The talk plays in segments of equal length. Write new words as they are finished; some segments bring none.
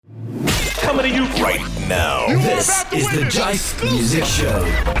Somebody you right now. This is the Jive Music Show.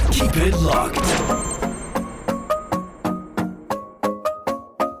 Keep it locked.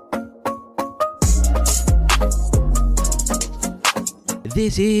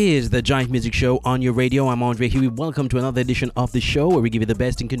 This is the Jive Music Show on your radio. I'm Andre Huey. Welcome to another edition of the show where we give you the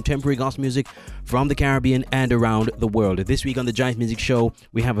best in contemporary gospel music from the Caribbean and around the world. This week on the Jive Music Show,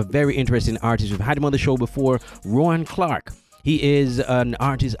 we have a very interesting artist. We've had him on the show before, Rohan Clarke. He is an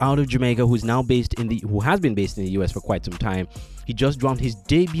artist out of Jamaica who has been based in the US for quite some time. He just dropped his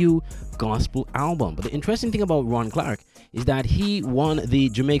debut gospel album. But the interesting thing about Rohan Clarke is that he won the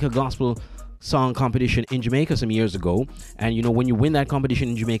Jamaica Gospel Song competition in Jamaica some years ago, and you know, when you win that competition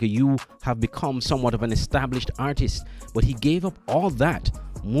in Jamaica, you have become somewhat of an established artist. But he gave up all that,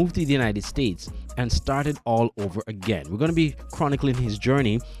 moved to the United States, and started all over again. We're going to be chronicling his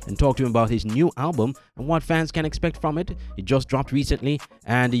journey and talk to him about his new album and what fans can expect from it. It just dropped recently,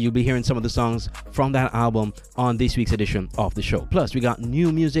 and you'll be hearing some of the songs from that album on this week's edition of the show. Plus, we got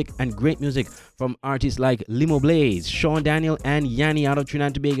new music and great music from artists like Limo Blaze, Sean Daniel, and Yani out of Trinidad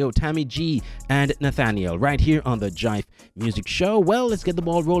and Tobago, Tammy G, and Nathaniel, right here on the Jive Music Show. Well, let's get the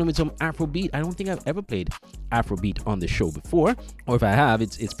ball rolling with some Afrobeat. I don't think I've ever played Afrobeat on the show before, or if I have,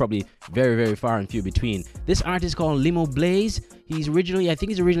 it's probably very, very far and few between. This artist is called Limo Blaze. I think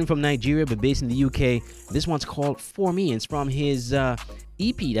he's originally from Nigeria, but based in the UK. This one's called For Me. It's from his EP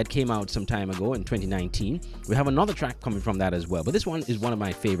that came out some time ago in 2019. We have another track coming from that as well, but this one is one of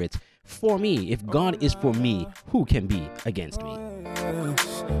my favorites. For me, if God is for me, who can be against me?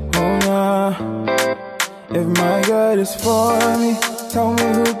 If my God is for me, tell me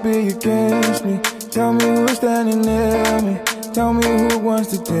who'd be against me. Tell me who's standing near me. Tell me who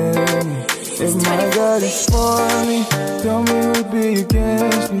wants to tell me. If my God is for me, tell me who'd be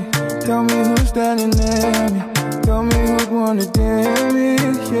against me. Tell me who's standing near me. Tell me who'd wanna dare me,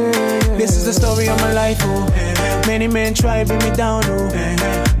 yeah. This is the story of my life, oh. Many men try to bring me down, oh.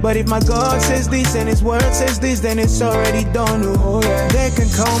 But if my God says this and his word says this, then it's already done, oh. They can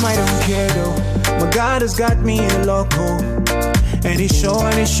come, I don't care, though. My God has got me in a loco. And he's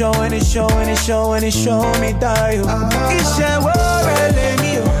showing, he's showing, he's showing, he's showing, he's showing me die, oh. It's a world, let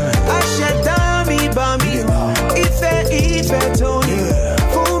me, oh. I shut down me, bambi, oh. If I told you,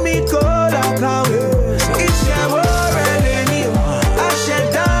 fool me, call out, now, it's a world, let me, oh. I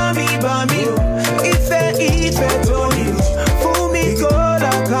shut down me, bambi, oh. If I told you, fool me, call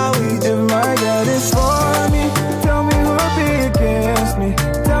out, now. If my God is for me, tell me who'll be against me.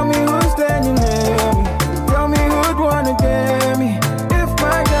 Tell me who's standing near me. Tell me who'd wanna dare me. If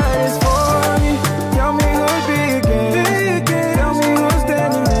my God is for me, tell me who'd be against me. Tell me who's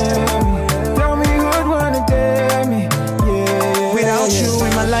standing near me. Tell me who'd wanna dare me. Yeah. Without you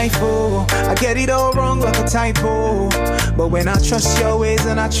in my life, oh, I get it all wrong like a typo. But when I trust your ways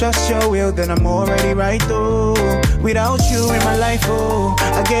and I trust your will, then I'm already right though. Without you in my life, oh,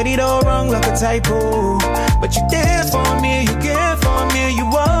 I get it all wrong like a typo. But you're there for me, you care for me, you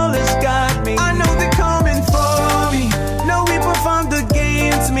always got me. I know they're coming for me, no weapon formed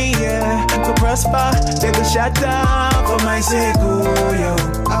against me, yeah. To prosper, they go shut down for my sake, oh, yo.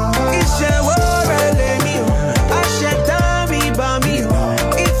 It's your world, let me, I shut down me, by me,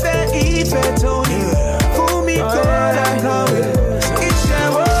 if I told you, fool me, call out, call it. It's your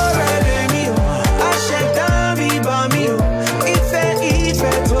world, let me, I shut down me, by me, if I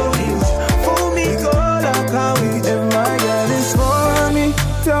told you, fool me, call out, call it. If my God is for me,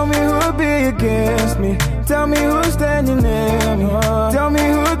 tell me who'll be against me. Tell me who's standing near me. Tell me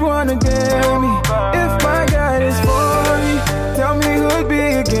who'd wanna dare me. If my God is for me, tell me who'd be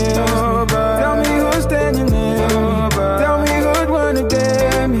against me. Tell me who's standing near me. Tell me who'd wanna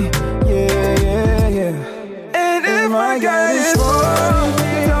dare me. Yeah, yeah.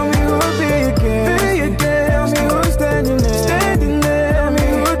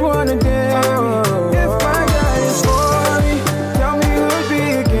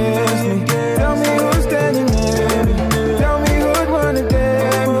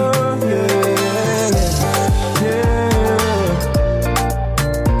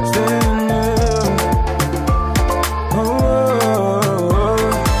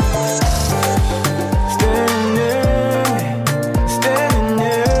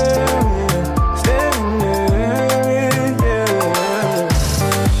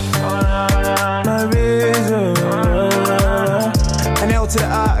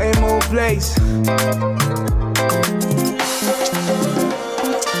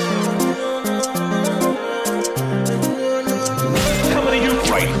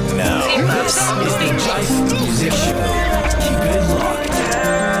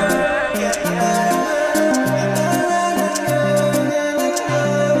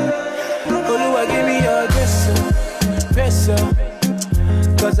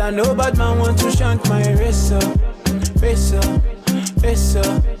 Cause I know bad man want to shank my racer.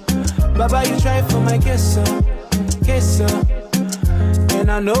 Baba, you try for my kisser. And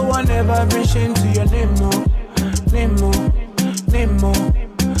I know one never bring shame to your name, more.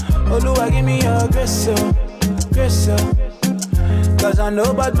 Oluwa, give me your grace. Cause I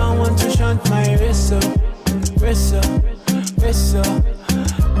know bad man want to shank my racer.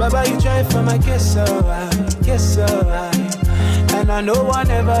 Baba, you try for my kisser. And I know one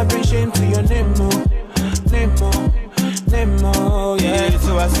never bring shame to your name, more. Yeah.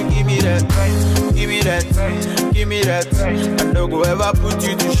 So I say give me that. I no go ever put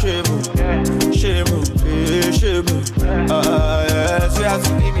you to shame. Yeah. So I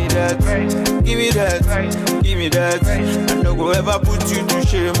say give me that. I no go ever put you to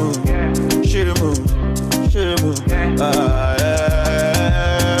shame.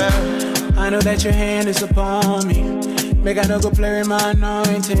 I know that your hand is upon me. Make I no go play with my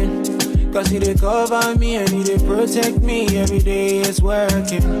anointing. Cause he did cover me and he did protect me. Every day is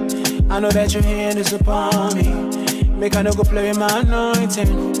working. I know that your hand is upon me. Make I no go play with my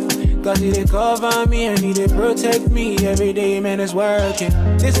anointing. Cause he did cover me and he did protect me. Every day, man, is working.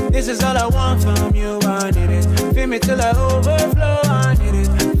 This is all I want from you. I need it. Feel me till I overflow. I need it.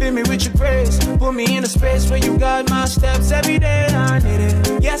 Fill me with your grace. Put me in a space where you guide my steps every day. I need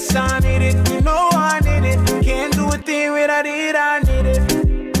it. Yes, I need it. You know I need it. Can't do a thing without it. I need it.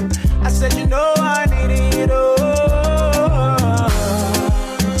 I said, you know I need it. Oh.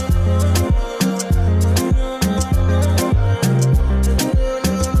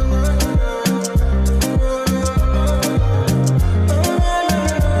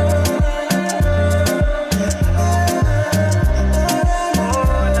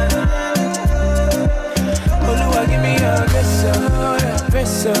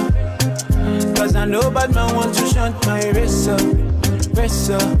 Cause I know bad man want to shunt my racer.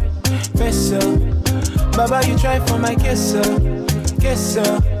 Baba, you try for my kisser.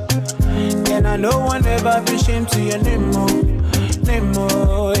 And I know one never be shame to your name more.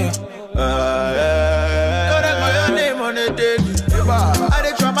 Yeah. Don't have your name on the daily. I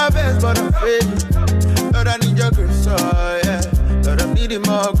did try my best, but I'm failing. Lord, I need your grace, yeah. Lord, I'm needing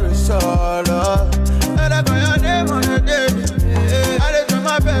more grace, Lord. Don't have your name on the daily. I did try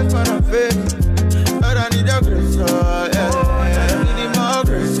my best, but I'm failing. Lord, I need your grace, yeah. I'm needing more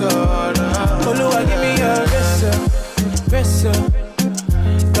grace, Lord. Oluwa, give me your grace.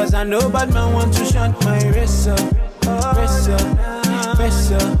 Cause I know bad man want to shunt my racer.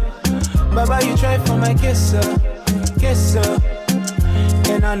 Baba, you try for my kisser.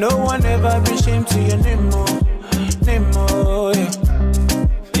 And I know one never be shame to your name more.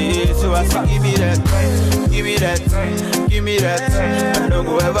 Yeah. So I say give me that. I don't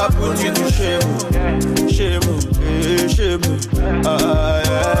go ever put you to shame. So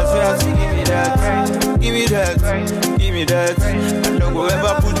I say give me that. I don't go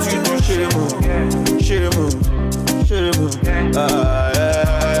ever put you to shame.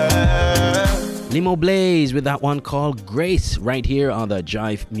 Limo Blaze with that one called Grace right here on the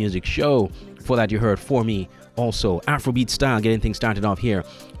Jive Music Show. Before that, you heard For Me, also Afrobeat style, getting things started off here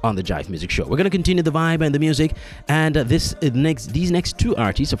on the Jive Music Show. We're going to continue the vibe and the music, and these next two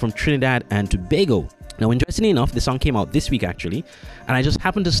artists are from Trinidad and Tobago. Now, interestingly enough, the song came out this week actually, and I just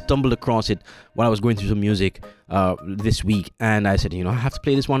happened to stumble across it while I was going through some music this week, and I said, I have to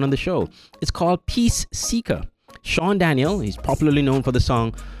play this one on the show. It's called Peace Seeker. Sean Daniel, he's popularly known for the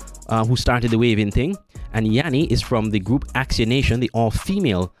song Who Started the Waving Thing, and Yani is from the group Axia Nation, the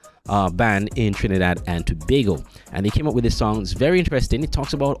all-female band in Trinidad and Tobago, and they came up with this song. It's very interesting. It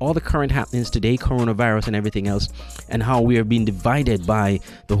talks about all the current happenings today, coronavirus and everything else, and how we are being divided by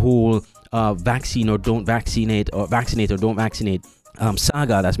the whole vaccine or don't vaccinate, or vaccinate or don't vaccinate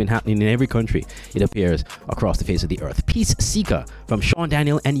saga that's been happening in every country, it appears, across the face of the earth. Peace Seeker from Sean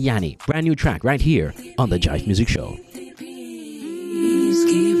Daniel and Yani, brand new track right here on the Jive Music Show. Please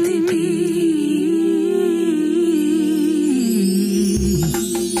keep the peace.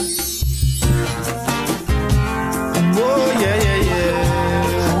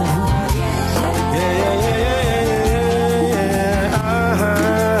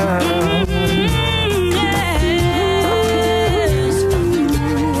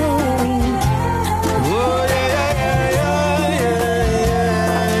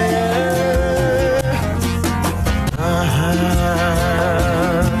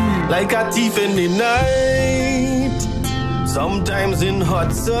 Like a thief in the night, sometimes in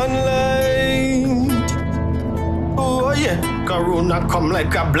hot sunlight. Oh yeah, Corona come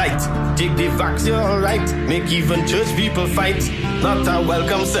like a blight. Take the vax, you're alright. Make even church people fight. Not a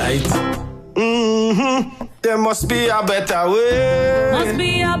welcome sight. There must be a better way. Must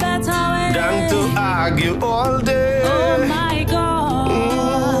be a better way than to argue all day. Oh my God.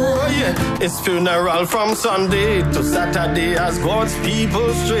 Oh yeah, it's funeral from Sunday to Saturday as God's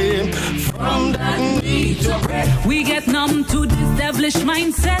people stray from that need to pray. We get numb to this devilish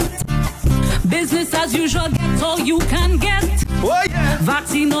mindset. Business as usual, get all you can get. Oh yeah,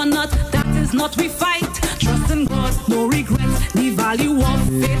 vaccine or not, that is not we fight. Trust in God, no regrets. The value of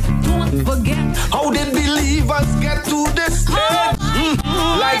faith, don't forget. How did believers get to this stage?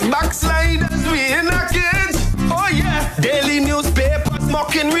 Like backsliders, we in a cage. Oh yeah, daily newspapers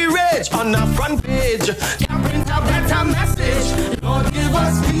mocking we rage on the front page. Can't print a better message. Lord, give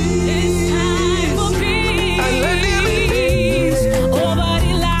us peace. It's time for peace. And let there be peace over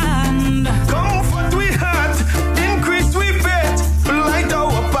the land. Comfort we heart, increase we faith, light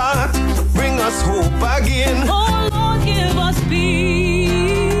our path, bring us hope again. Oh Lord, give us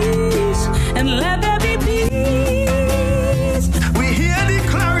peace and let there be peace. We hear the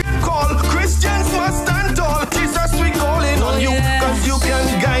clarion call, Christians must stand tall. Jesus, we calling on you, cause you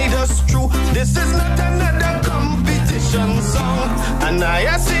can guide us through. This is not another competition song, and I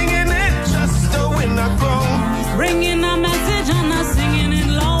am singing it just to win a crown. Bringing a message and I'm singing it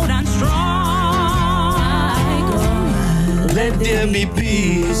loud and strong. Let there be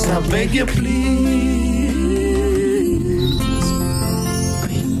peace, I beg you please.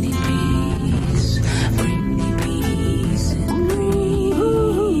 Bring me peace, bring me peace and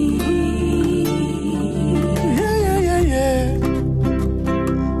Yeah.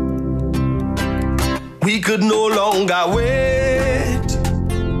 We could no longer wait.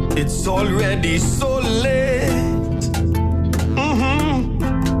 It's already so late.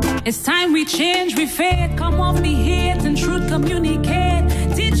 It's time we change, we faith, come off the hate and truth communicate.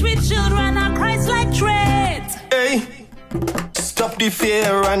 Teach we children a Christ-like trait. Hey, stop the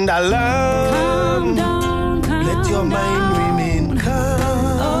fear and alarm. Calm down, calm Let your mind down. remain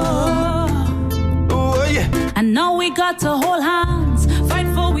calm. Oh yeah. And now we got to hold hands, fight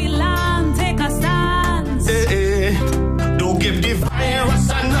for we land, take a stance. Hey, don't give the virus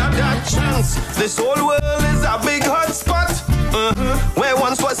another chance. This whole world is a big hotspot. Where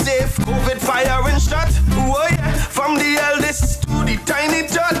once was safe, COVID, fire and shot. Oh yeah, from the eldest to the tiny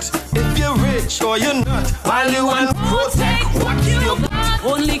tot. If you're rich or you're not, value and protect what you got.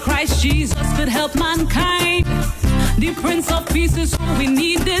 Only Christ Jesus could help mankind. The Prince of Peace is who we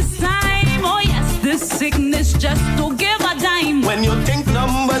need this time. Oh yes, this sickness just to give a dime. When you think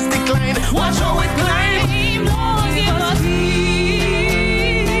numbers decline, watch how it climb. Lord, give us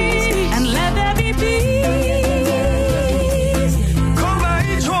peace and let there be peace. Cover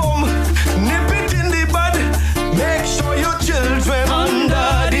each home, nip it in the bud. Make sure your children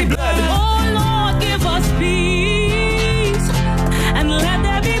under the blood. Oh Lord, give us peace and let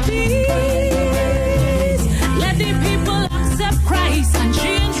there be peace. Let the people accept Christ and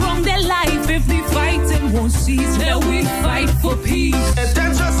change from their life. If the fighting won't cease, then we fight for peace. It's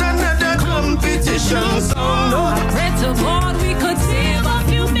just another competition song. I pray to God we could save a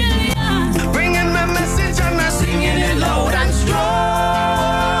few million. Bringing the message and I'm singing it loud and strong.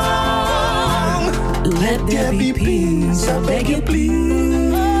 Let there be peace, I beg you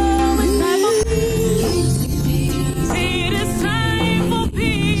please. Oh, it's time for peace. It is time for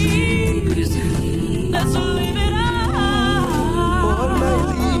peace. Let's live it All out. my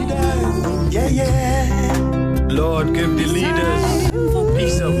leaders, yeah. Lord, give the leaders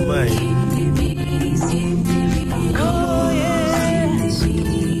peace of mind. Oh yeah.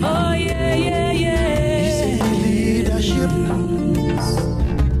 Oh yeah. Leadership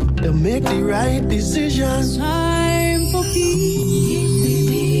to make the right decisions. Time for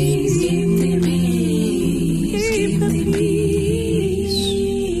peace. Keep the peace.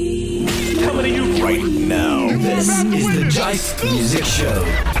 Coming to you right now. This is the Jive Music Show.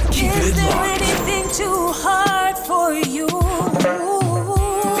 Keep Is it there locked. anything too hard for you?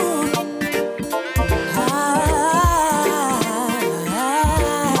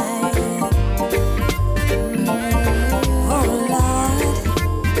 Oh Lord,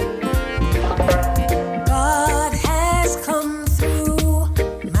 God has come through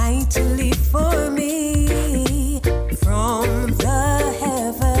mightily for me from the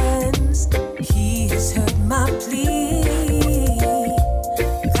heavens. He has heard my plea.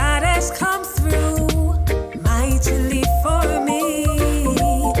 God has come through mightily for me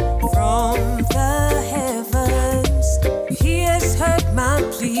from the heavens. He has heard my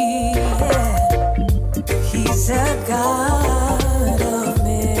plea. He's a God of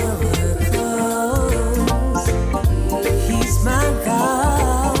miracles. He's my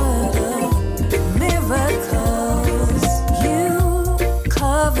God of miracles. You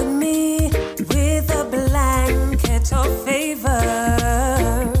covered me with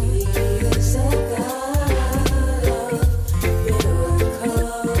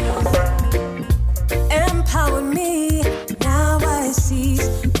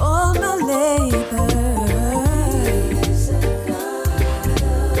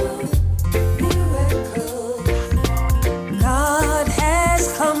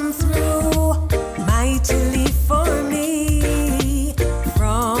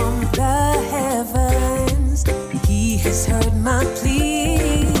my plea.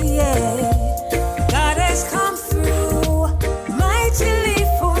 Yeah. God has come through mightily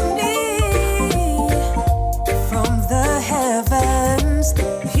for me. From the heavens,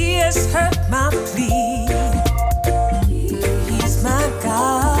 He has heard my plea. He's my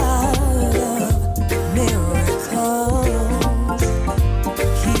God of miracles.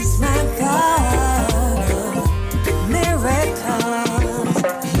 He's my God of miracles.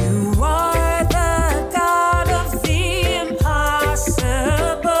 You are the God of the impossible.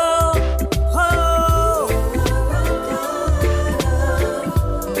 Oh,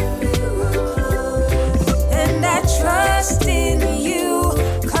 and I trust in you,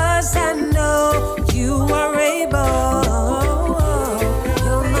 'cause I know you are able.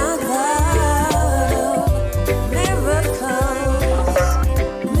 You're my God of miracles,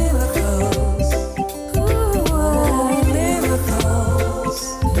 miracles. Ooh, miracles,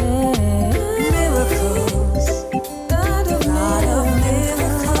 miracles. God of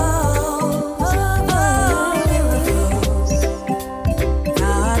miracles, miracles.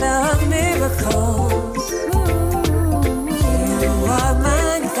 God of miracles. You are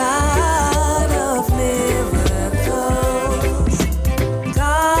my God of miracles.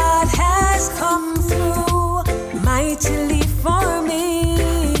 God has come through mightily for me.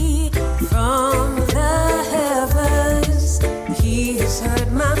 From the heavens, He has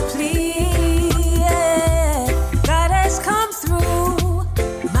heard my plea. Yeah. God has come through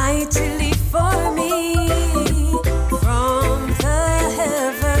mightily for me. From the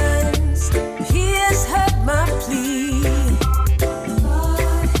heavens, He has heard my plea.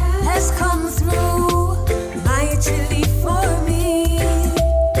 God has come through mightily for me.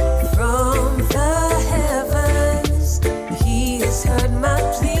 From the heavens, He has heard my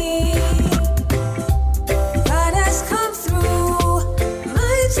plea. God has come through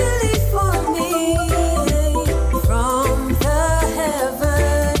mightily for me. From the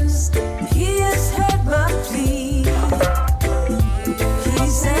heavens, He has heard my plea.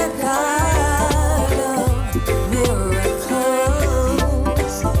 He's a God of miracles.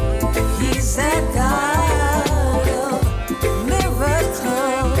 He's a God of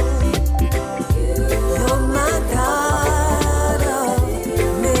miracles. You're my God of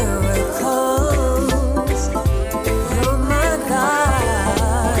miracles. You're my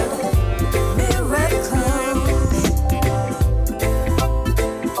God, miracles.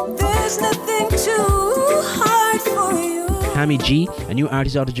 There's nothing too hard for you. Hammy G, a new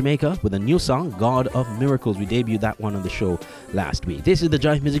artist out of Jamaica with a new song, God of Miracles. We debuted that one on the show last week. This is the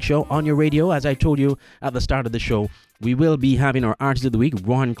Jive Music Show on your radio. As I told you at the start of the show, we will be having our Artist of the Week,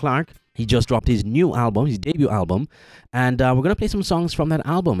 Rohan Clarke. He just dropped his new album, his debut album, and we're going to play some songs from that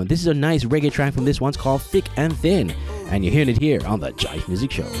album. And this is a nice reggae track from this one. It's called Thick and Thin, and you're hearing it here on the Jive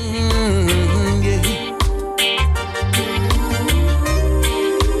Music Show.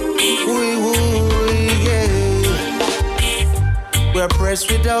 We're pressed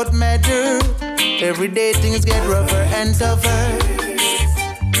without measure. Every day things get rougher and tougher.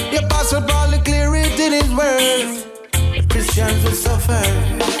 The Apostle Paul declared it in his word. The Christians will suffer.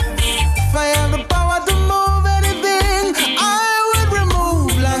 If I have the power to move anything, I would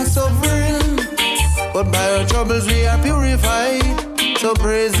remove long suffering. But by our troubles we are purified. So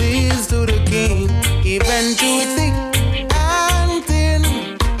praises to the King. Even through thick and thin,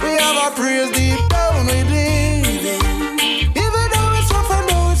 we have our praise deep down within. Even though it's rough and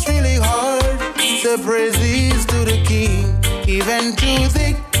though it's really hard, so praises to the King. Even through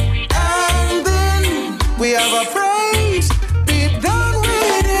thick and thin, we have our praise deep down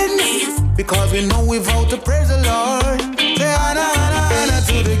within. Because we know we've out to praise the Lord. Say honor, honor, honor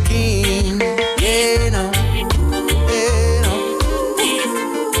to the King. Yeah, no. Yeah, no.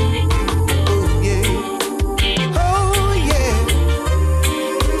 Oh, yeah. Oh, yeah.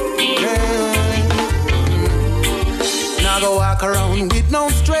 Yeah. Now go walk around with no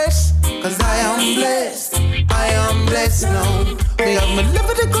stress, 'cause I am blessed. I am blessed now. Me have my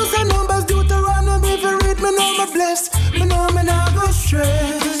Leviticus and Numbers, Deuteronomy, if you read me know me blessed. Me know me not go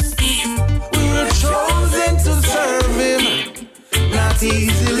stress. We were chosen to serve Him, not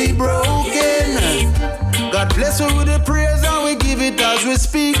easily broken. God bless us with the prayers and we give it as we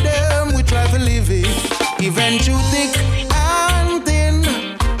speak them. We try to live it, even through thick and thin.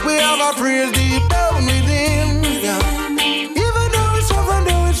 We have our prayers deep down within. Yeah. Even though it's rough and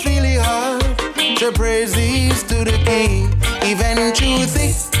though it's really hard, the praises to the King. Even through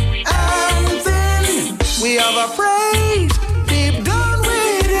thick and thin, we have a praise deep down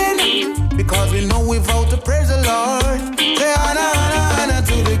within. Because we know we've out to praise the Lord. Say honor, honor, honor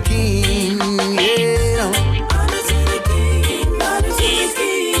to the King. Yeah. Honor to the King, honor to the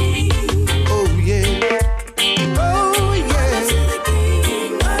King. Oh yeah. Oh yeah.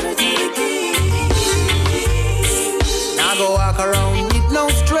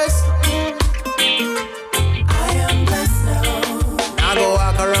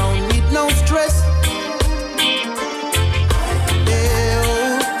 around with no stress.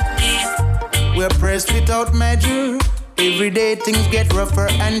 We're pressed without measure. Every day things get rougher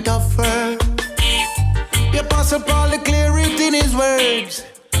and tougher. The Apostle Paul declared it in his words.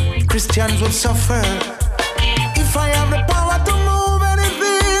 Christians will suffer. If I have the power to move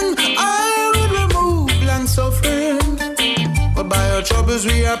anything, I will remove long suffering. But by our troubles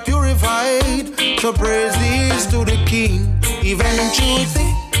we are purified. So praise is to the King. Even in truth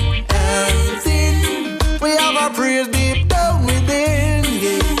and sin, we have our praise deep down within.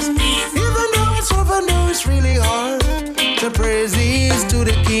 Yes. Even though it's rough and though it's really hard, the praise is to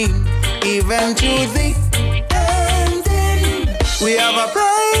the King. Even to the we have a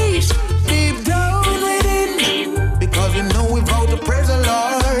praise deep down within, because we know we've got to praise the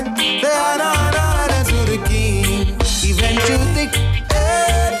Lord. The honor to the King. Even to the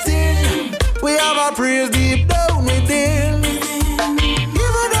end, we have a praise deep down within.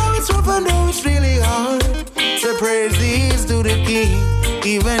 Even though it's rough and though it's really hard, the praise is to the King.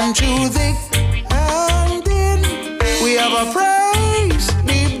 Even to the end, we have a praise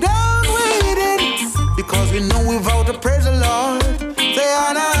deep down within, because we know we've got to praise the Lord. Say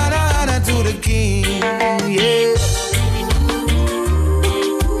honor to the King, yeah.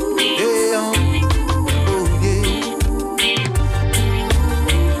 Yeah. Oh, yeah.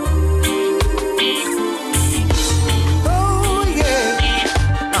 Oh, yeah.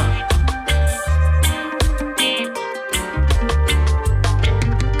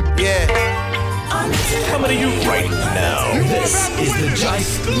 Yeah. Coming to you right now. This is the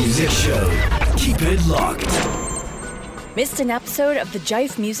Jive Music Show. Keep it locked. Missed an episode of The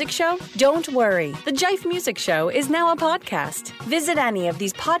Jive Music Show? Don't worry. The Jive Music Show is now a podcast. Visit any of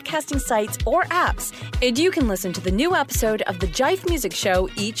these podcasting sites or apps, and you can listen to the new episode of The Jive Music Show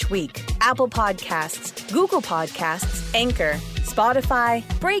each week. Apple Podcasts, Google Podcasts, Anchor, Spotify,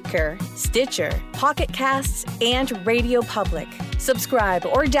 Breaker, Stitcher, Pocket Casts, and Radio Public. Subscribe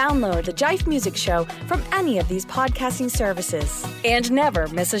or download The Jive Music Show from any of these podcasting services. And never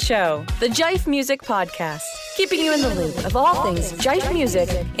miss a show. The Jive Music Podcast, keeping you in the loop of all things Jive music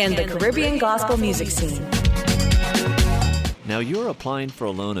and the Caribbean gospel music scene. Now, you're applying for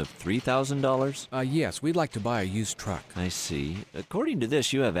a loan of $3,000? Yes, we'd like to buy a used truck. I see. According to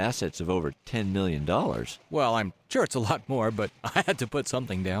this, you have assets of over $10 million. Well, I'm sure it's a lot more, but I had to put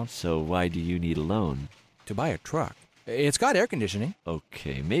something down. So why do you need a loan? To buy a truck. It's got air conditioning.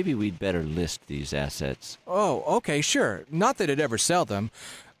 Okay, maybe we'd better list these assets. Oh, okay, sure. Not that I'd ever sell them.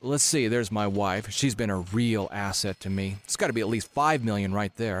 Let's see, there's my wife. She's been a real asset to me. It's got to be at least $5 million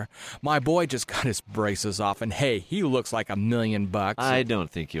right there. My boy just got his braces off, and hey, he looks like $1 million. I don't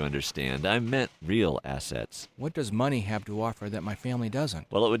think you understand. I meant real assets. What does money have to offer that my family doesn't?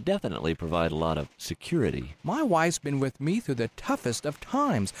 Well, it would definitely provide a lot of security. My wife's been with me through the toughest of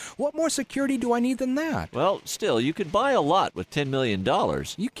times. What more security do I need than that? Well, still, you could buy a lot with $10 million.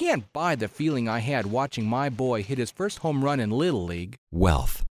 You can't buy the feeling I had watching my boy hit his first home run in Little League.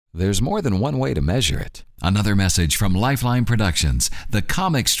 Wealth. There's more than one way to measure it. Another message from Lifeline Productions, the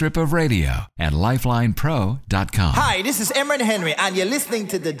comic strip of radio, at lifelinepro.com. Hi, this is Emran Henry, and you're listening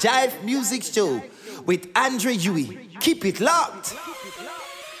to the Jive Music Show with Andre Yui. Keep it locked.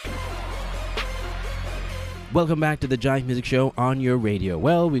 Welcome back to the Jive Music Show on your radio.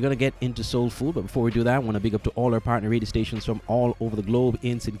 Well, we're going to get into soul food, but before we do that, I want to big up to all our partner radio stations from all over the globe,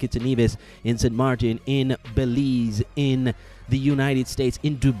 in St. Kitts and Nevis, in St. Martin, in Belize, in the United States,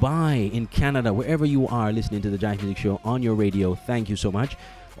 in Dubai, in Canada, wherever you are listening to the Jive Music Show on your radio. Thank you so much.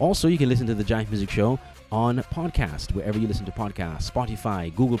 Also, you can listen to the Jive Music Show on podcast, wherever you listen to podcasts,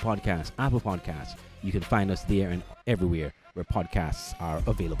 Spotify, Google Podcasts, Apple Podcasts. You can find us there and everywhere where podcasts are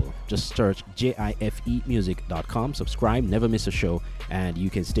available. Just search jifemusic.com, subscribe, never miss a show, and you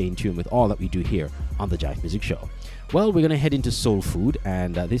can stay in tune with all that we do here on the Jive Music Show. Well, we're going to head into soul food,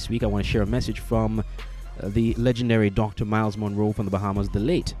 and this week I want to share a message from the legendary Dr. Miles Monroe from the Bahamas, the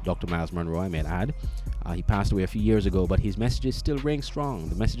late Dr. Miles Monroe, I may add. He passed away a few years ago, but his messages still ring strong,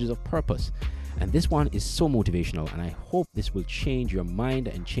 the messages of purpose. And this one is so motivational, and I hope this will change your mind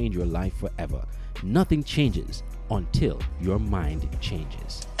and change your life forever. Nothing changes until your mind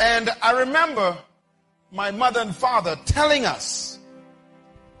changes. And I remember my mother and father telling us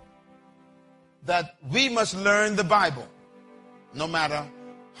that we must learn the Bible no matter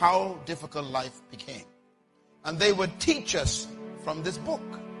how difficult life became. And they would teach us from this book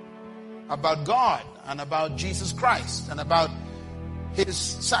about God and about Jesus Christ and about his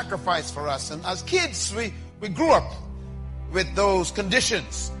sacrifice for us. And as kids, we grew up with those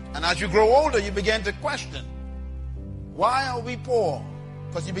conditions. And as you grow older, you begin to question, why are we poor?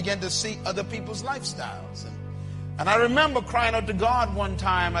 Because you begin to see other people's lifestyles. And I remember crying out to God one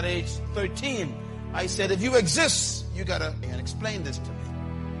time at age 13. I said, if you exist, you got to explain this to me.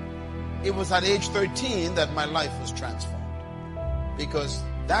 It was at age 13 that my life was transformed. Because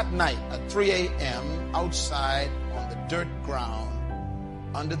that night at 3 a.m. outside on the dirt ground,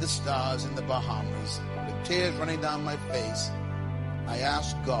 under the stars in the Bahamas, with tears running down my face, I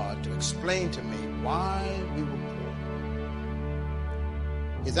asked God to explain to me why we were poor.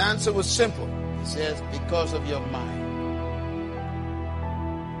 His answer was simple. He says, because of your mind.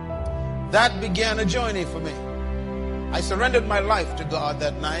 That began a journey for me. I surrendered my life to God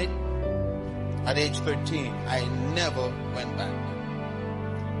that night at age 13. I never went back.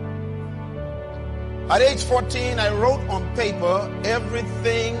 At age 14, I wrote on paper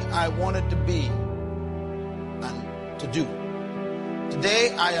everything I wanted to be and to do.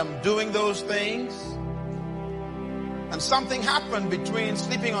 Today, I am doing those things. And something happened between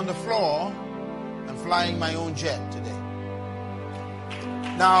sleeping on the floor and flying my own jet today.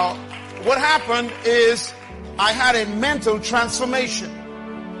 Now, what happened is I had a mental transformation.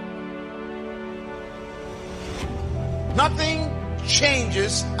 Nothing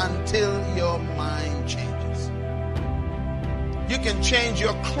changes until your mind changes. You can change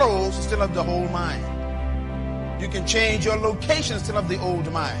your clothes and still have the whole mind. You can change your location and still have the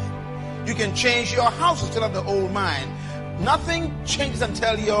old mind. You can change your house and still have the old mind. Nothing changes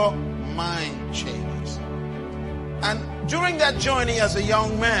until your mind changes. And during that journey as a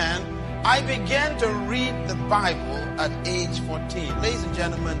young man, I began to read the Bible at age 14. Ladies and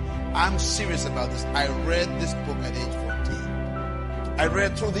gentlemen, I'm serious about this. I read this book at age 14. I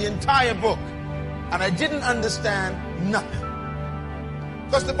read through the entire book, and I didn't understand nothing.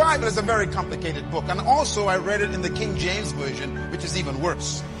 Because the Bible is a very complicated book, and also I read it in the King James Version, which is even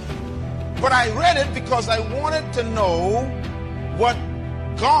worse. But I read it because I wanted to know what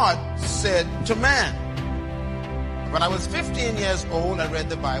God said to man. When I was 15 years old, I read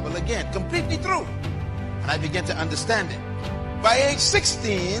the Bible again, completely through. And I began to understand it. By age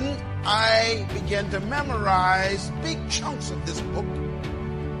 16, I began to memorize big chunks of this book.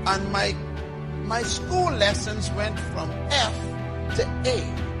 And my school lessons went from F to A.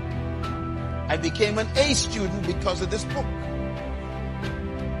 I became an A student because of this book.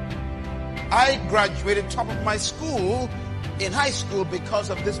 I graduated top of my school in high school because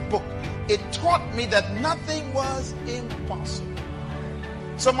of this book. It taught me that nothing was impossible.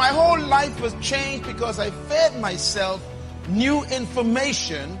 So my whole life was changed because I fed myself new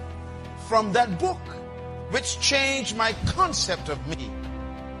information from that book, which changed my concept of me.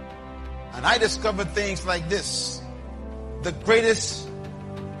 And I discovered things like this. The greatest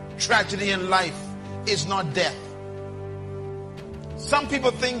tragedy in life is not death. Some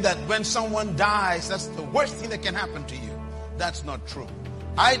people think that when someone dies, that's the worst thing that can happen to you. That's not true.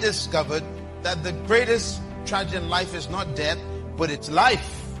 I discovered that the greatest tragedy in life is not death, but it's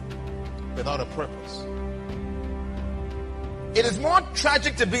life without a purpose. It is more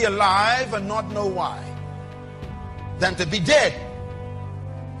tragic to be alive and not know why than to be dead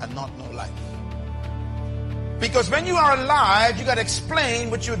and not know life. Because when you are alive, you got to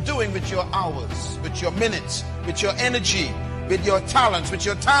explain what you're doing with your hours, with your minutes, with your energy, with your talents, with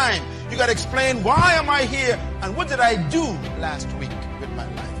your time. You got to explain, why am I here and what did I do last week with my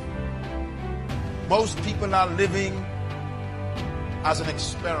life? Most people are living as an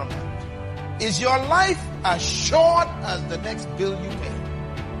experiment. Is your life as short as the next bill you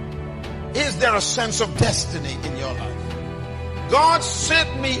pay? Is there a sense of destiny in your life? God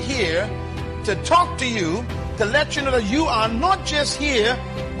sent me here to talk to you, to let you know that you are not just here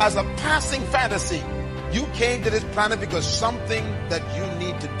as a passing fantasy. You came to this planet because something that you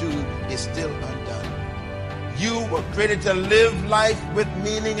need to do is still undone. You were created to live life with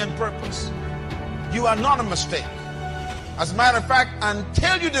meaning and purpose. You are not a mistake. As a matter of fact,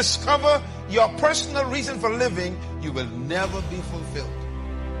 until you discover your personal reason for living, you will never be fulfilled.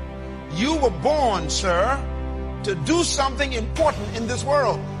 You were born, sir, to do something important in this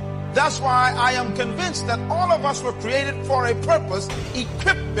world. That's why I am convinced that all of us were created for a purpose,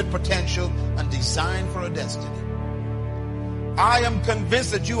 equipped with potential, and designed for a destiny. I am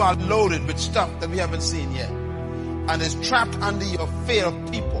convinced that you are loaded with stuff that we haven't seen yet and is trapped under your fear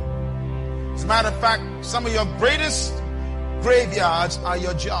of people. As a matter of fact, some of your greatest graveyards are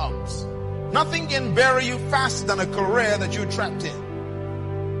your jobs. Nothing can bury you faster than a career that you're trapped in.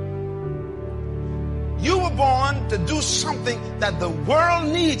 You were born to do something that the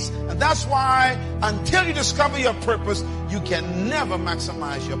world needs. And that's why until you discover your purpose, you can never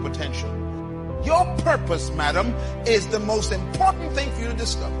maximize your potential. Your purpose, madam, is the most important thing for you to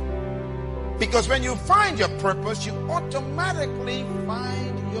discover. Because when you find your purpose, you automatically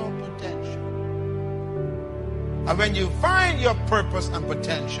find your potential. And when you find your purpose and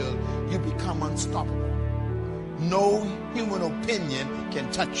potential, you become unstoppable. No human opinion can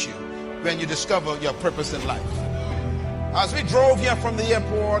touch you when you discover your purpose in life. As we drove here from the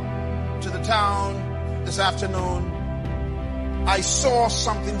airport to the town this afternoon, I saw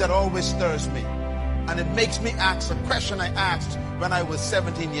something that always stirs me. And it makes me ask a question I asked when I was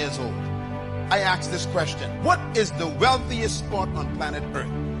 17 years old. I asked this question: what is the wealthiest spot on planet Earth?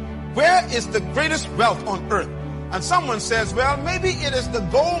 Where is the greatest wealth on earth? And someone says, well, maybe it is the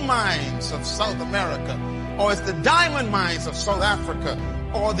gold mines of South America, or it's the diamond mines of South Africa,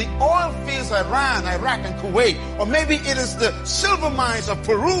 or the oil fields of Iran, Iraq, and Kuwait, or maybe it is the silver mines of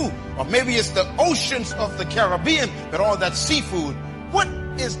Peru, or maybe it's the oceans of the Caribbean with all that seafood. What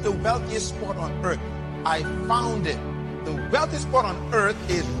is the wealthiest spot on earth? I found it. The wealthiest spot on earth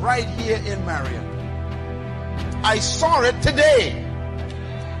is right here in Marion. I saw it today.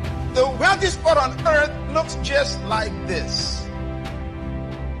 The wealthiest spot on earth looks just like this.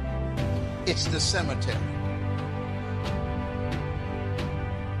 It's the cemetery.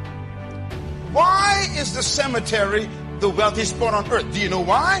 Why is the cemetery the wealthiest spot on earth? Do you know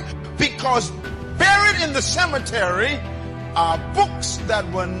why? Because buried in the cemetery are books that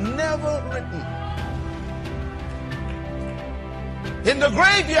were never written. In the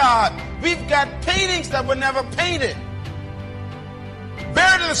graveyard, we've got paintings that were never painted.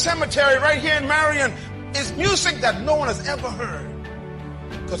 Buried in the cemetery right here in Marion is music that no one has ever heard,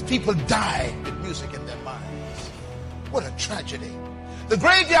 because people died with music in their minds. What a tragedy. The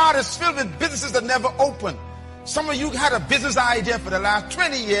graveyard is filled with businesses that never opened. Some of you had a business idea for the last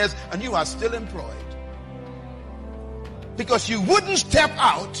 20 years and you are still employed, because you wouldn't step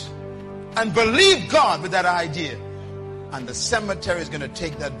out and believe God with that idea. And the cemetery is going to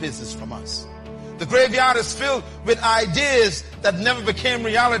take that business from us. The graveyard is filled with ideas that never became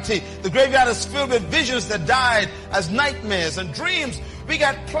reality. The graveyard is filled with visions that died as nightmares and dreams. We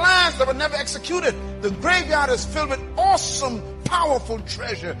got plans that were never executed. The graveyard is filled with awesome, powerful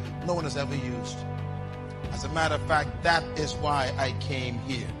treasure no one has ever used. As a matter of fact, that is why I came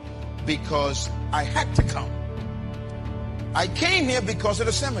here, because I had to come. I came here because of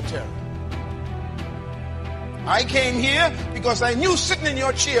the cemetery. I came here because I knew sitting in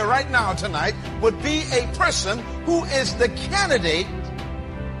your chair right now tonight would be a person who is the candidate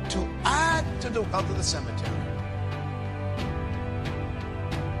to add to the wealth of the cemetery.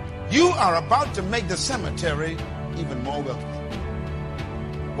 You are about to make the cemetery even more wealthy.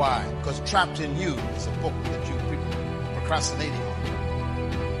 Why? Because trapped in you is a book that you've been procrastinating on.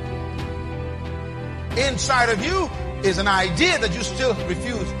 Inside of you is an idea that you still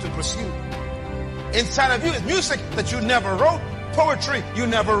refuse to pursue. Inside of you is music that you never wrote, poetry you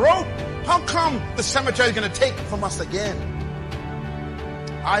never wrote. How come the cemetery is going to take from us again?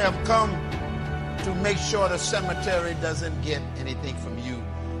 I have come to make sure the cemetery doesn't get anything from you.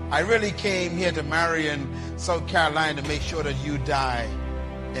 I really came here to Marion, South Carolina, to make sure that you die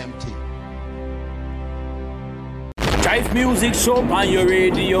empty. Jive Music Show on your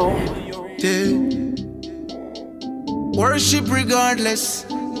radio. Yeah. Worship regardless.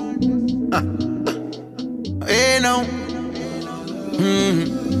 Hey, no.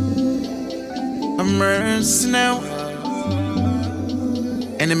 I'm mercy now.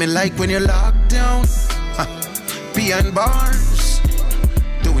 Enemy like when you're locked down, behind bars,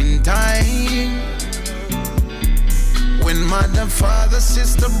 doing time. When mother, father,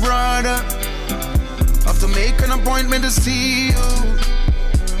 sister, brother have to make an appointment to see you.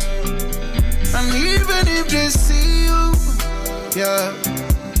 And even if they see you, yeah,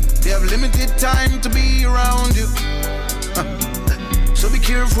 they have limited time to be around you. So be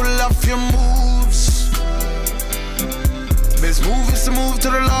careful of your moves. Best move is to move to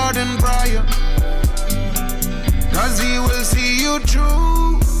the Lord in prayer, 'cause He will see you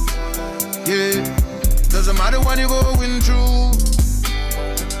through. Yeah, doesn't matter what you're going through,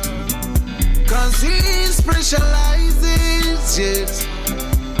 'cause He specializes, yes,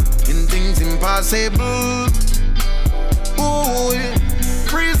 in things impossible. Oh, yeah.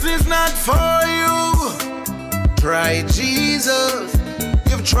 Praise is not for you. Try Jesus.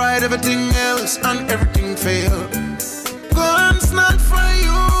 You've tried everything else and everything failed. Gun's not for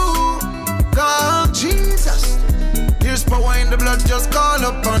you. Call Jesus. There's power in the blood, just call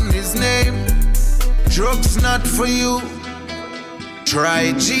upon His name. Drugs not for you.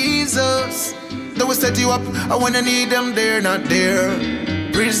 Try Jesus. They will set you up, and when you need them, they're not there.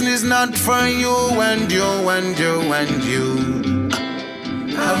 Prison is not for you, and you, and you, and you.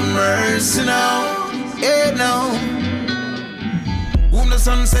 Have mercy now, hey now. Whom the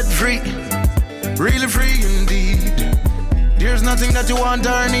Son set free, really free indeed. There's nothing that you want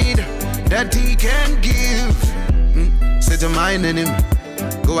or need that He can give. say to mine enemy,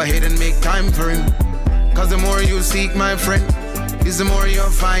 go ahead and make time for him. Cause the more you seek, my friend, is the more you'll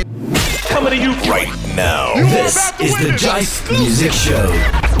find. Coming to you right now. This is the Jive Music Show.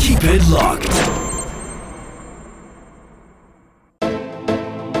 Keep it locked.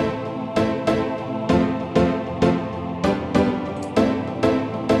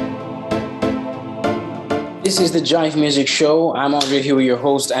 This is the Jive Music Show. I'm Andre Huey, your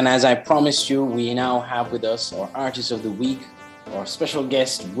host, and as I promised you, we now have with us our Artist of the Week, our special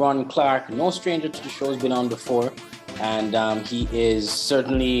guest, Rohan Clarke. No stranger to the show, has been on before, and he is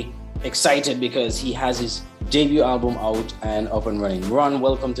certainly excited because he has his debut album out and up and running. Rohan,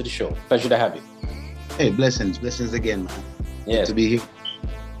 welcome to the show. Pleasure to have you. Hey, blessings again, man. Yes. Good to be here.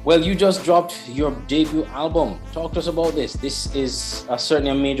 Well, you just dropped your debut album. Talk to us about this. This is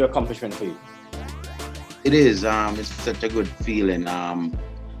certainly a major accomplishment for you. It is. It's such a good feeling. I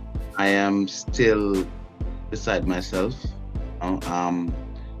am still beside myself.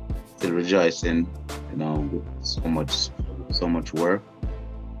 Still rejoicing. With so much work.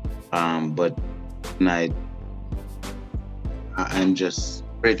 But tonight, I'm just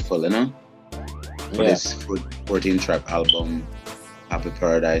grateful, for this 14-track album, Happy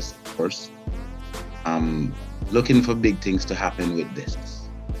Paradise, of course. Looking for big things to happen with this.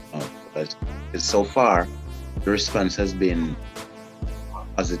 But so far, the response has been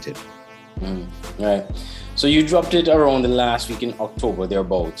positive. Right. So you dropped it around the last week in October,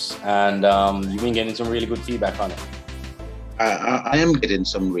 thereabouts, and you've been getting some really good feedback on it. I am getting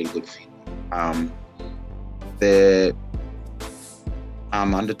some really good feedback. On the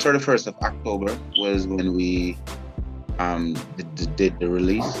 31st of October was when we did the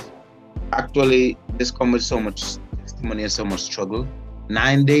release. Actually, this comes with so much testimony and so much struggle.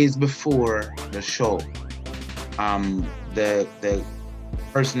 9 days before the show, the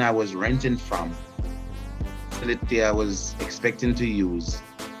person I was renting from, facility I was expecting to use,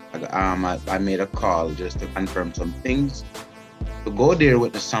 I made a call just to confirm some things, to go there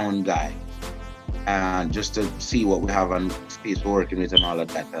with the sound guy, and just to see what we have on space we're working with and all of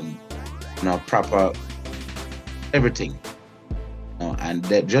that, and proper everything, and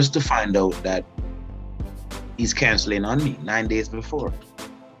that just to find out that he's canceling on me 9 days before.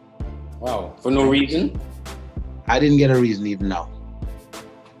 Wow, for no reason? I didn't get a reason even now.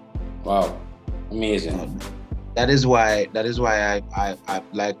 Wow, amazing. That is why I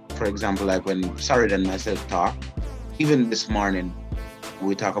like, for example, like when Sorry and myself talk, even this morning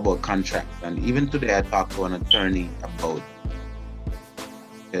we talk about contract, and even today I talked to an attorney about,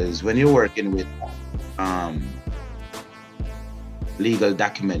 because when you're working with legal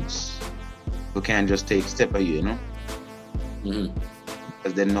documents, you can't just take step of you,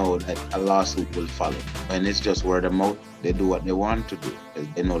 because they know that a lawsuit will follow. When it's just word of mouth, they do what they want to do, because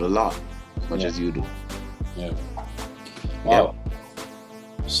they know the law as much as you do. Yeah. Wow.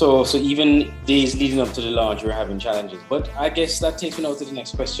 So even days leading up to the launch, we're having challenges. But I guess that takes me now to the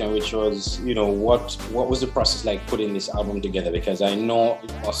next question, which was, what was the process like putting this album together? Because I know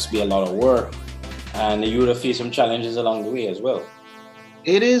it must be a lot of work, and you would have faced some challenges along the way as well.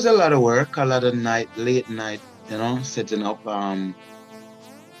 It is a lot of work, a lot of late night, setting up. I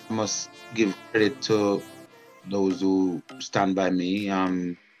must give credit to those who stand by me,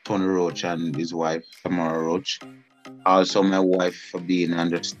 Tony Roach and his wife, Tamara Roach. Also my wife for being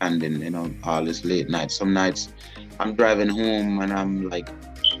understanding, all this late night. Some nights I'm driving home and I'm like,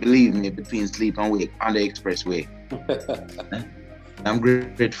 believe me, between sleep and wake on the expressway. I'm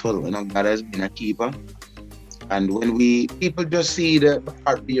grateful, God has been a keeper. And when people just see the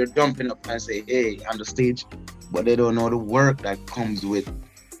part where you're jumping up and say, hey, on the stage, but they don't know the work that comes with,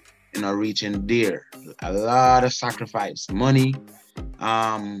 reaching there. A lot of sacrifice, money.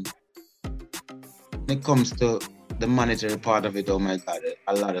 When it comes to the monetary part of it, oh my God,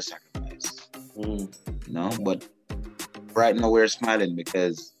 a lot of sacrifice. But right now we're smiling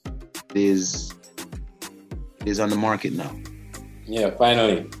because it is on the market now. Yeah,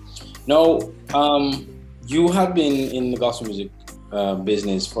 finally. Now, you have been in the gospel music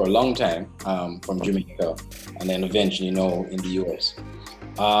business for a long time, from Jamaica, and then eventually, in the US.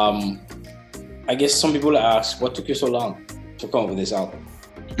 I guess some people ask, what took you so long to come up with this album?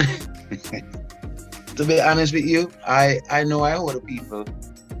 To be honest with you, I know I owe the people,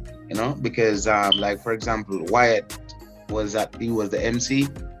 because like for example, Wyatt he was the MC.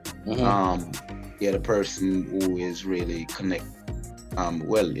 The person who is really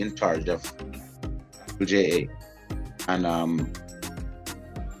in charge of JA, and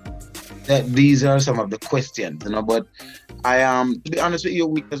that these are some of the questions, but I to be honest with you,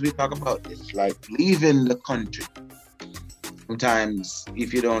 because we talk about this, like leaving the country, sometimes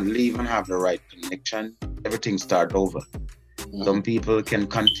if you don't leave and have the right connection, everything start over. Some people can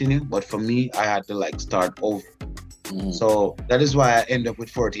continue, but for me, I had to like start over. So that is why I end up with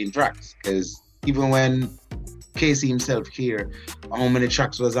 14 tracks, because even when Casey himself here, how many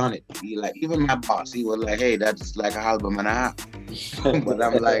tracks was on it, he like, even my boss, he was like, hey, that's like an album and a half. But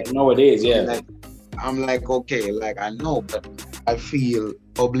I'm like, nowadays, yeah. I'm like, okay, like I know, but I feel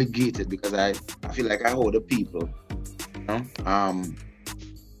obligated because I feel like I owe the people, you know,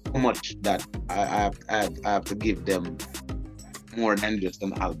 so much that I have to give them more than just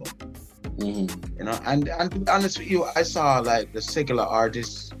an album. You know, and to be honest with you, I saw like the secular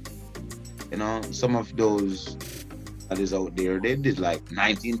artists, you know, some of those that is out there, they did like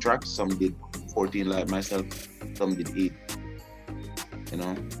 19 tracks, some did 14 like myself, some did 8, you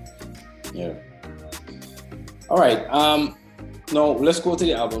know. Yeah. All right. Now let's go to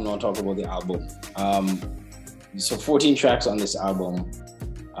the album now and talk about the album. So 14 tracks on this album.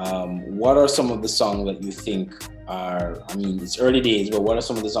 What are some of the songs that you think are, I mean, it's early days, but what are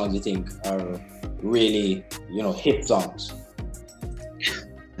some of the songs you think are really, you know, hit songs?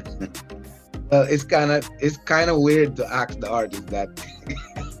 Well, it's kind of weird to ask the artist that.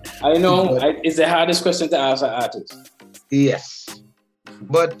 I know, it's the hardest question to ask an artist. Yes,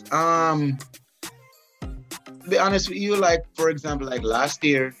 but to be honest with you, like for example, like last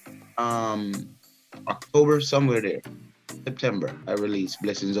year, October, somewhere there, September, I released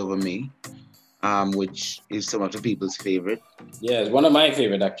 "Blessings Over Me," which is some of the people's favorite. Yeah, it's one of my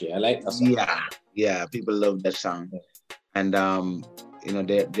favorite actually. I like that song. Yeah, people love that song, and you know,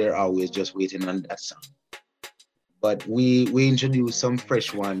 they're always just waiting on that song. But we introduced some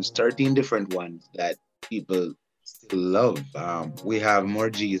fresh ones, 13 different ones that people still love. We have More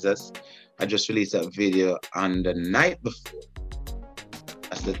Jesus. I just released that video on the night before.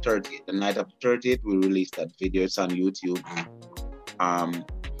 That's the 30th. The night of the 30th, we released that video. It's on YouTube.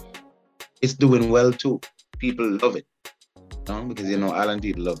 It's doing well too. People love it. You know? Because, you know, island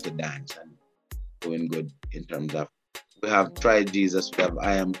people love to dance and doing good in terms of. We have Try Jesus, we have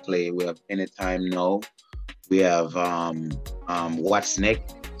I Am Clay, we have Anytime Now, we have What's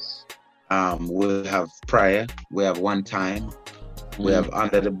Next, we have Prayer, we have One Time, we have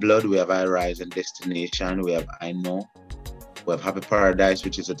Under the Blood, we have I Rise and Destination, we have I Know, we have Happy Paradise,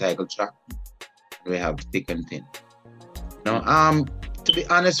 which is a title track, we have Thick and Thin. You know, to be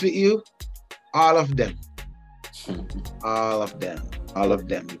honest with you, all of them,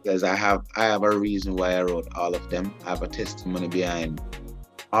 because I have a reason why I wrote all of them. I have a testimony behind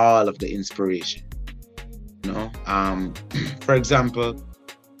all of the inspiration. You know, for example,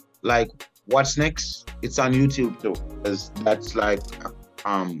 like What's Next, it's on YouTube too, because that's like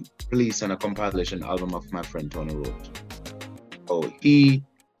releasing a compilation album of my friend Tony wrote. Oh,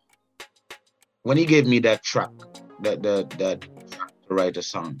 when he gave me that track, that track to write a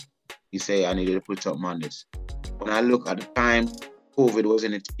song, he said I needed to put something on this. When I look at the time, COVID was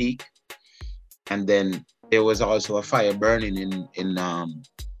in its peak, and then there was also a fire burning in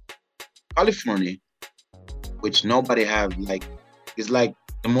California, which nobody have, like, it's like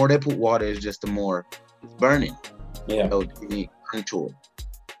the more they put water, it's just the more it's burning. Yeah. Without any control.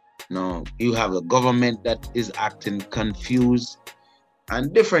 No, you have a government that is acting confused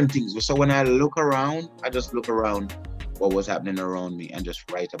and different things. So when I look around, I just look around what was happening around me and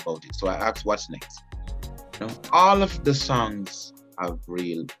just write about it. So I asked, what's next? You know, all of the songs have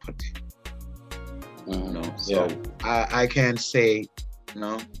real potential. You know, so I can't say, you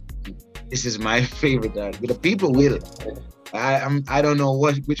know, this is my favorite art. But the people will. I don't know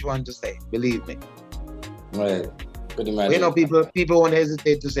which one to say. Believe me. Right. Pretty much. You know, people won't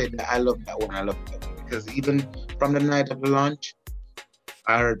hesitate to say that I love that one. I love that one, because even from the night of the launch,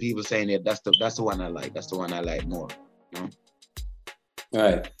 I heard people saying it. That's the one I like. That's the one I like more. You know?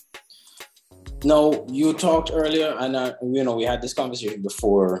 Right. Now, you talked earlier, and you know, we had this conversation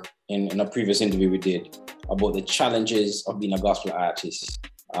before in a previous interview we did about the challenges of being a gospel artist.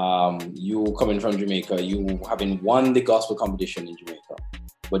 You coming from Jamaica, you having won the gospel competition in Jamaica,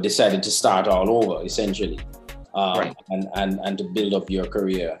 but decided to start all over, essentially, right. and to build up your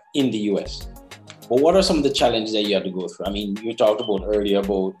career in the US. But what are some of the challenges that you had to go through? I mean, you talked about earlier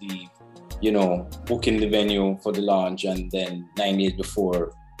about the, you know, booking the venue for the launch, and then 9 days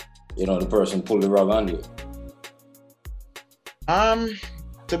before, you know, the person pulled the rug on you.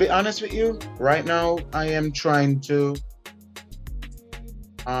 To be honest with you, right now I am trying to,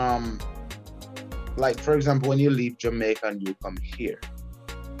 like, for example, when you leave Jamaica and you come here,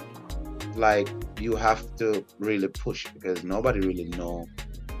 like, you have to really push, because nobody really know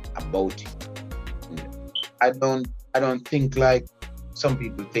about it. I don't think like some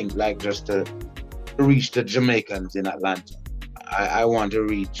people think, like, just to reach the Jamaicans in Atlanta. I want to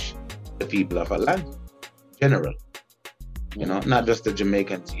reach the people of Atlanta, general. You know, not just the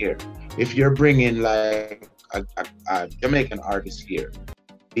Jamaicans here. If you're bringing like a Jamaican artist here,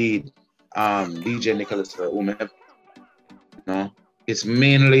 be it DJ Nicholas or whomever, you know, it's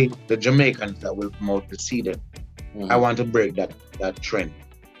mainly the Jamaicans that will promote the CD. I want to break that trend.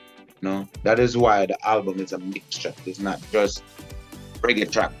 You know, that is why the album is a mixture. It's not just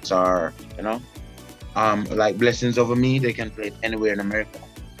reggae tracks or, you know, like Blessings Over Me, they can play it anywhere in America.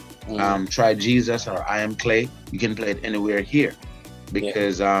 Try Jesus or I Am Clay, you can play it anywhere here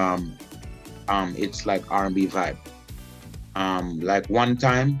because it's like R&B vibe. Like one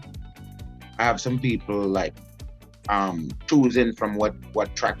time, I have some people like choosing from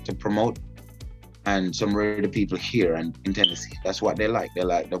what track to promote, and some radio people here and in Tennessee, that's what they like. They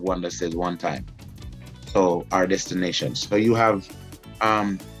like the one that says one time. So our destination. So you have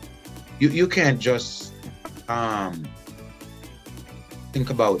you can't just think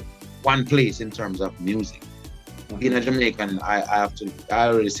about one place in terms of music. Being a Jamaican, I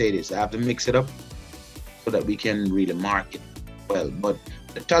already say this, I have to mix it up so that we can really market well. But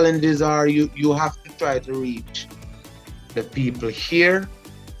the challenges are you have to try to reach the people here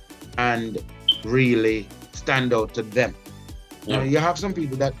and really stand out to them. You know, you have some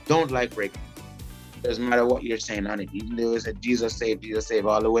people that don't like reggae. Doesn't matter what you're saying on it. Even though it's a Jesus save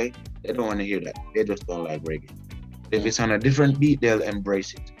all the way, they don't want to hear that. They just don't like reggae. If it's on a different beat, they'll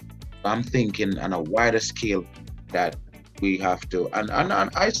embrace it. I'm thinking on a wider scale that we have to, and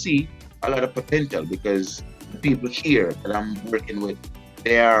I see a lot of potential because the people here that I'm working with,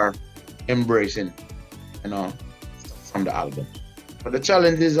 they are embracing, you know, from the album. But the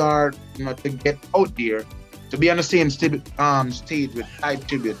challenges are, you know, to get out there, to be on the same stage with Tide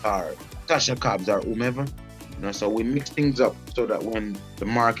Tribute or Tasha Cobbs or whomever. You know, so we mix things up so that when the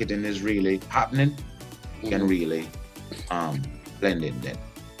marketing is really happening, we can really blend in then.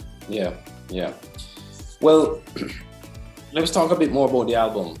 Yeah. Well, let's talk a bit more about the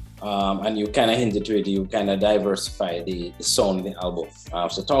album. And you kind of hinted to it, you kind of diversify the sound of the album.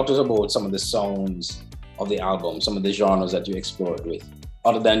 So talk to us about some of the sounds of the album, some of the genres that you explored with,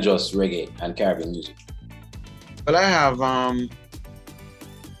 other than just reggae and Caribbean music. Well, I have,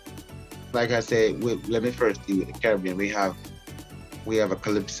 like I say, let me first deal with the Caribbean. We have a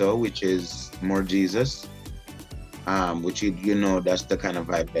calypso, which is more Jesus, which you know that's the kind of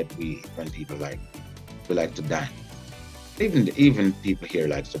vibe that when people we like to dance. Even people here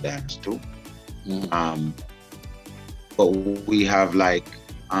like to dance too. But we have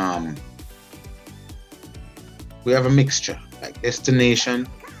we have a mixture. Like Destination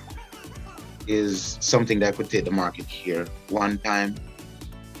is something that could take the market here one time.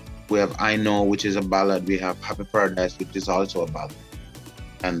 We have I Know, which is a ballad. We have Happy Paradise, which is also a ballad,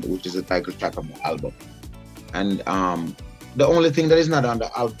 and which is a title track of the album. And the only thing that is not on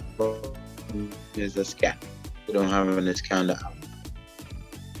the album is the scan. We don't have any scan on the album.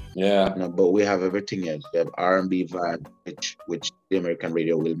 Yeah. No, but we have everything else. We have R&B vibe, which the American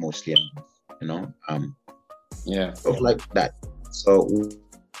radio will mostly, you know, stuff like that. So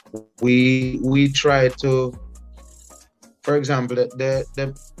we try to, for example,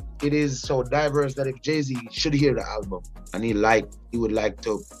 it is so diverse that if Jay-Z should hear the album and he would like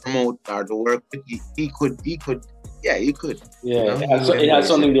to promote or to work with, he could. Yeah, he could. Yeah, you know? it has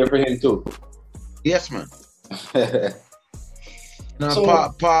something there for him too. Yes, man. Now,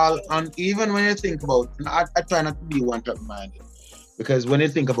 so, Paul, and even when you think about, I try not to be one-track-minded, because when you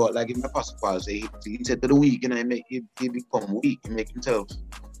think about, like in Apostle Paul say, he said to the weak, and he become weak, he make himself,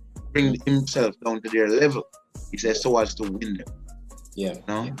 bring himself down to their level. He says so as to win them. Yeah. You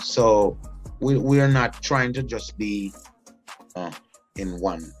know? So we are not trying to just be in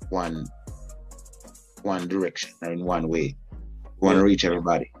one direction or in one way. We want to reach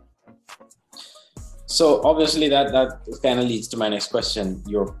everybody. So obviously that kind of leads to my next question.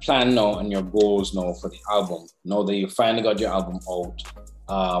 Your plan now and your goals now for the album. Now that you finally got your album out,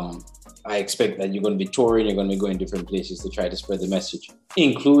 I expect that you're going to be touring, you're going to be going different places to try to spread the message,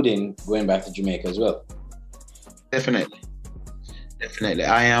 including going back to Jamaica as well. Definitely.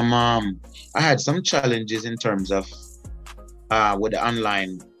 I am. I had some challenges in terms of with the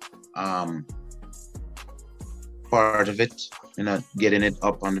online part of it, you know, getting it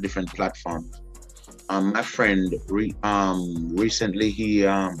up on the different platforms. My friend recently, he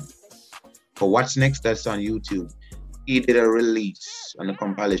for What's Next, that's on YouTube, he did a release on a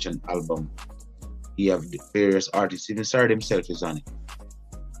compilation album. He have the various artists, even Sarah himself is on it,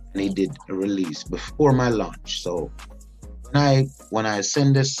 and he did a release before my launch. So when I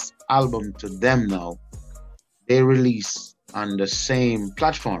send this album to them now, they release on the same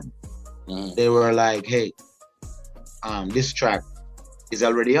platform. They were like, hey, this track is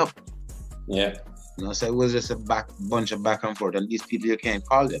already up. Yeah. You know, so it was just a bunch of back and forth. And these people, you can't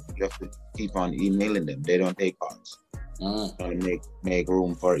call them. You have to keep on emailing them. They don't take calls. Trying to make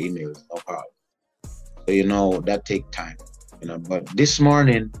room for emails, no calls. So, you know, that takes time. You know, but this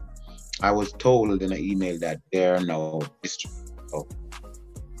morning I was told in an email that there are no history. So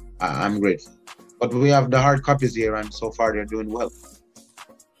I'm grateful. But we have the hard copies here, and so far they're doing well.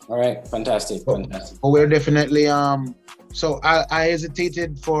 All right, fantastic. But we're definitely so I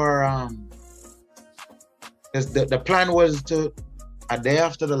hesitated for because the plan was to a day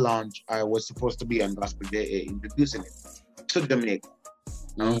after the launch, I was supposed to be on Gospel Day introducing it to Jamaica,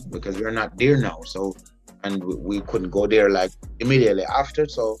 because we're not there now. So, and we couldn't go there like immediately after.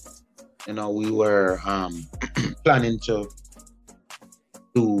 So, you know, we were planning to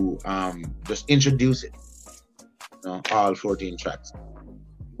just introduce it, you know, all 14 tracks.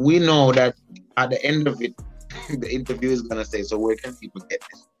 We know that at the end of it, the interview is gonna say, so where can people get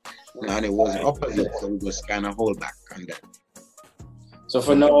this? And it was opposite, so we just kind of hold back on that. So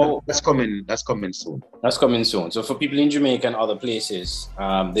for now, that's coming soon. That's coming soon. So for people in Jamaica and other places,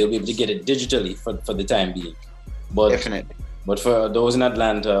 they'll be able to get it digitally for the time being. But definitely. But for those in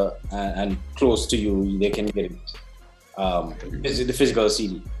Atlanta and close to you, they can get it. The physical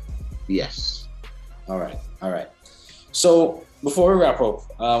CD. Yes. All right. So before we wrap up,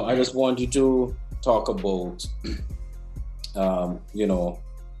 I just want you to talk about, you know,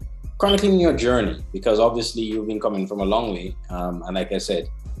 chronicling your journey, because obviously you've been coming from a long way, and like I said,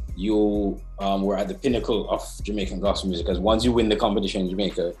 you were at the pinnacle of Jamaican gospel music, because once you win the competition in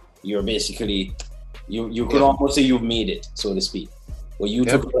Jamaica, you're basically, you could almost say you've made it, so to speak. Well, you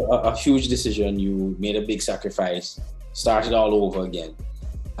took a huge decision, you made a big sacrifice, started all over again,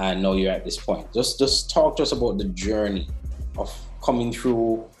 and now you're at this point. Just talk to us about the journey of coming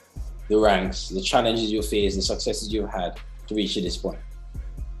through the ranks, the challenges you faced, the successes you've had to reach to this point.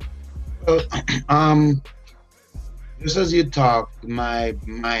 Just as you talk, my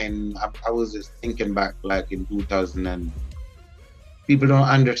mind, I was just thinking back like in 2000, and people don't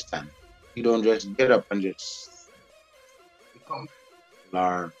understand. You don't just get up and just become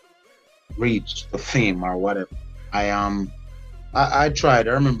or reach the fame or whatever. I tried.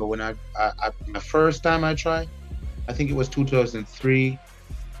 I remember when I the first time I tried, I think it was 2003.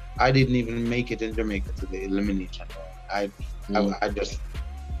 I didn't even make it in Jamaica to the elimination. I just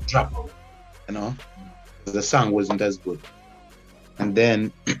dropped out, you know, because the song wasn't as good. And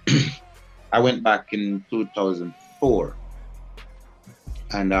then I went back in 2004,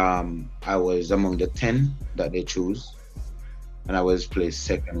 and I was among the 10 that they chose, and I was placed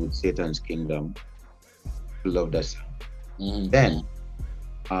second with Satan's Kingdom. Love that song. Then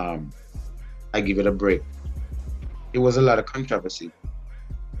I give it a break. It was a lot of controversy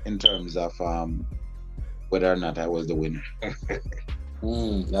in terms of whether or not I was the winner.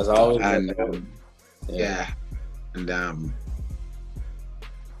 That's always and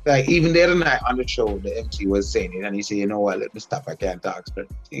like even the other night on the show, the MC was saying it, and he said, "You know what? Let me stop. I can't talk."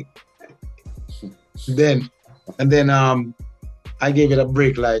 then I gave it a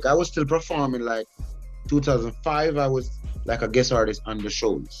break. Like I was still performing. Like 2005, I was like a guest artist on the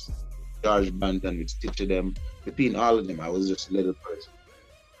shows. George Banton with Stitch of them. Between all of them, I was just a little person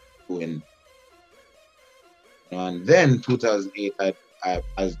doing. And then 2008, I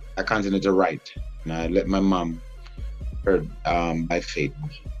continued to write, and I let my mom heard by Faith.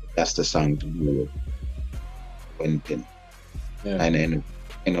 That's the song to do with Quentin, and then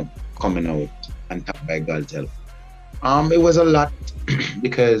ended up coming out and Top by God's help. It was a lot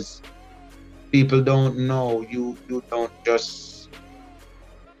because people don't know. You don't just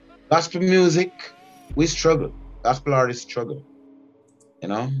gospel music. We struggle. Gospel artists struggle. You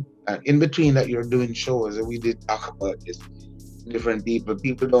know, and in between that, you're doing shows, and we did talk about this. Different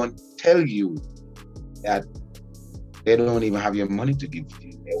people don't tell you that they don't even have your money to give to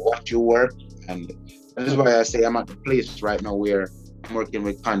you. They watch your work, and that is why I say I'm at the place right now where I'm working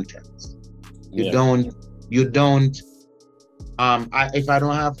with contracts. You don't. If I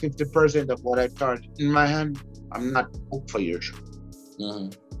don't have 50% of what I charge in my hand, I'm not booked for your show.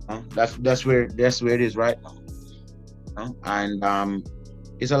 That's where it is right now. And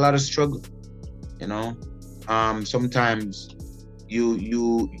it's a lot of struggle. You know, sometimes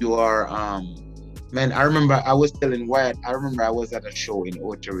you are man, I remember I was telling Wyatt, I remember I was at a show in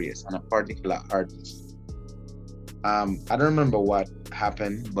Oterias on a particular artist. I don't remember what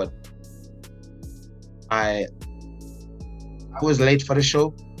happened, but I was late for the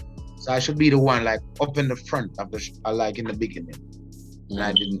show, so I should be the one like up in the front of the like in the beginning,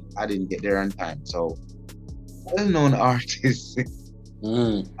 and I didn't get there on time. So well-known artists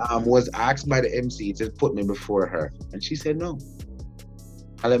was asked by the MC to put me before her, and she said no.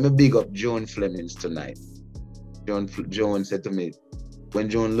 And let me big up Joan Flemings tonight. Joan said to me, when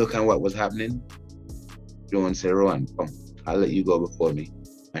Joan looked at what was happening, Joan said, Rohan, come, I'll let you go before me.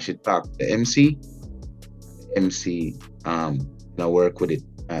 And she talked to the MC. The MC, work with it.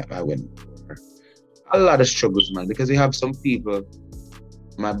 I went. A lot of struggles, man, because you have some people,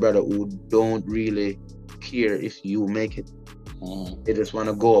 my brother, who don't really care if you make it. They just want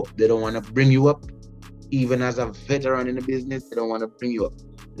to go up. They don't want to bring you up. Even as a veteran in the business, they don't want to bring you up.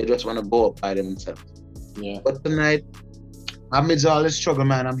 They just want to go up by themselves. Yeah. But tonight, amidst all this struggle,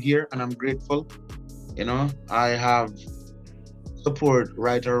 man, I'm here and I'm grateful. You know, I have support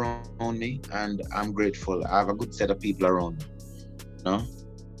right around me, and I'm grateful. I have a good set of people around me, you know,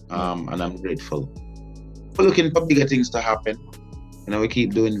 and I'm grateful. We're looking for bigger things to happen. You know, we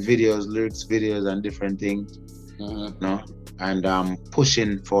keep doing videos, lyrics videos, and different things. You know, and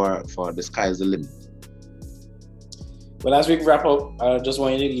pushing for the sky's the limit. Well, as we wrap up, I just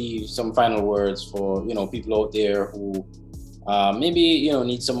want you to leave some final words for, you know, people out there who maybe, you know,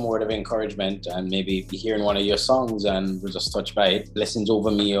 need some word of encouragement, and maybe be hearing one of your songs and was just touched by it, Blessings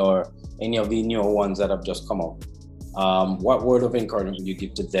Over Me, or any of the newer ones that have just come out. What word of encouragement would you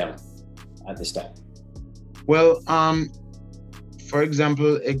give to them at this time? Well, for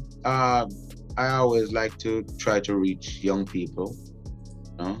example, I always like to try to reach young people.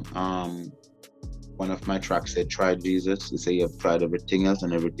 You know? One of my tracks said, try Jesus. You say you have tried everything else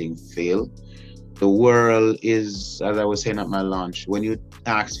and everything failed. The world is, as I was saying at my launch, when you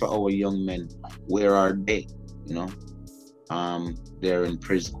ask for our young men, where are they? You know, they're in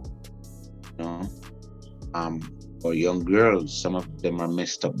prison. You know, or young girls, some of them are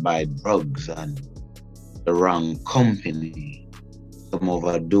messed up by drugs and the wrong company, some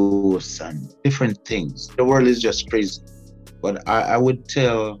overdose and different things. The world is just crazy. But I would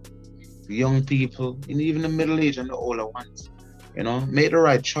tell young people, and even the middle age and the older ones, you know, make the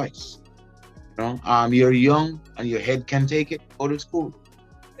right choice. You know, you're young and your head can take it. Go to school.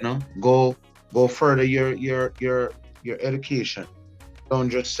 You know, go further your education. Don't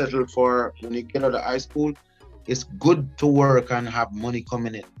just settle for when you get out of high school. It's good to work and have money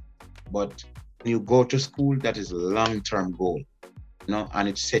coming in, but when you go to school, that is a long-term goal. You know, and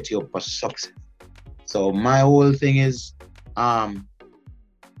it sets you up for success. So my whole thing is,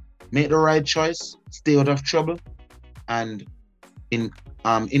 make the right choice, stay out of trouble, and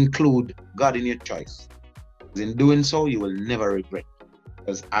include God in your choice. In doing so, you will never regret.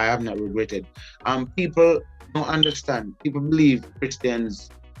 Because I have not regretted. People don't understand. People believe Christians,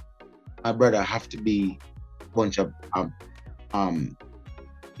 my brother, have to be a bunch of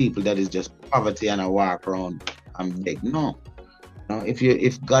people that is just poverty and I walk around and beg. No. You know,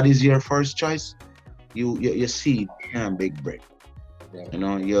 if God is your first choice, you see and big bread. Yeah. You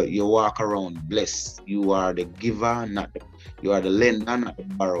know, you walk around blessed. You are the giver, you are the lender, not the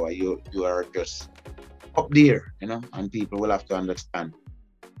borrower. You are just up there, you know, and people will have to understand.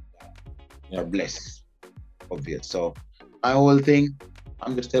 You're blessed, obvious. So my whole thing,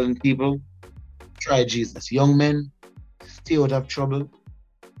 I'm just telling people, try Jesus. Young men, stay out of trouble.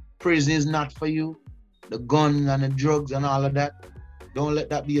 Prison is not for you. The guns and the drugs and all of that, don't let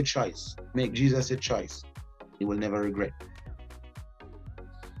that be a choice. Make Jesus a choice. You will never regret.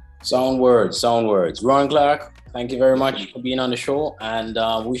 Sound words. Rohan Clarke, thank you very much for being on the show, and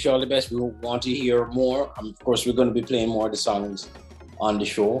wish you all the best. We want to hear more. Of course, we're going to be playing more of the songs on the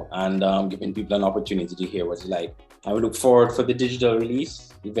show and giving people an opportunity to hear what it's like. And we look forward for the digital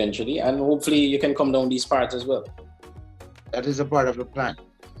release eventually, and hopefully you can come down these parts as well. That is a part of the plan.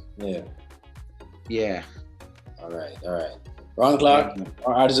 Yeah. All right. Rohan Clarke,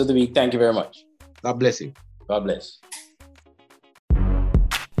 our Artist of the Week, thank you very much. God bless you. God bless.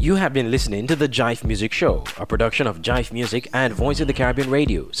 You have been listening to The Jive Music Show, a production of Jive Music and Voice of the Caribbean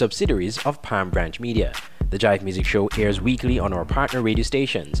Radio, subsidiaries of Palm Branch Media. The Jive Music Show airs weekly on our partner radio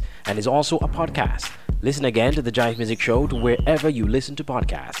stations and is also a podcast. Listen again to The Jive Music Show to wherever you listen to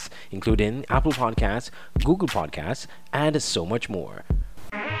podcasts, including Apple Podcasts, Google Podcasts, and so much more.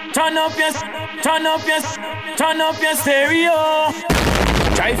 Turn up your stereo.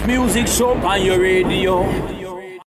 Jive Music Show on your radio.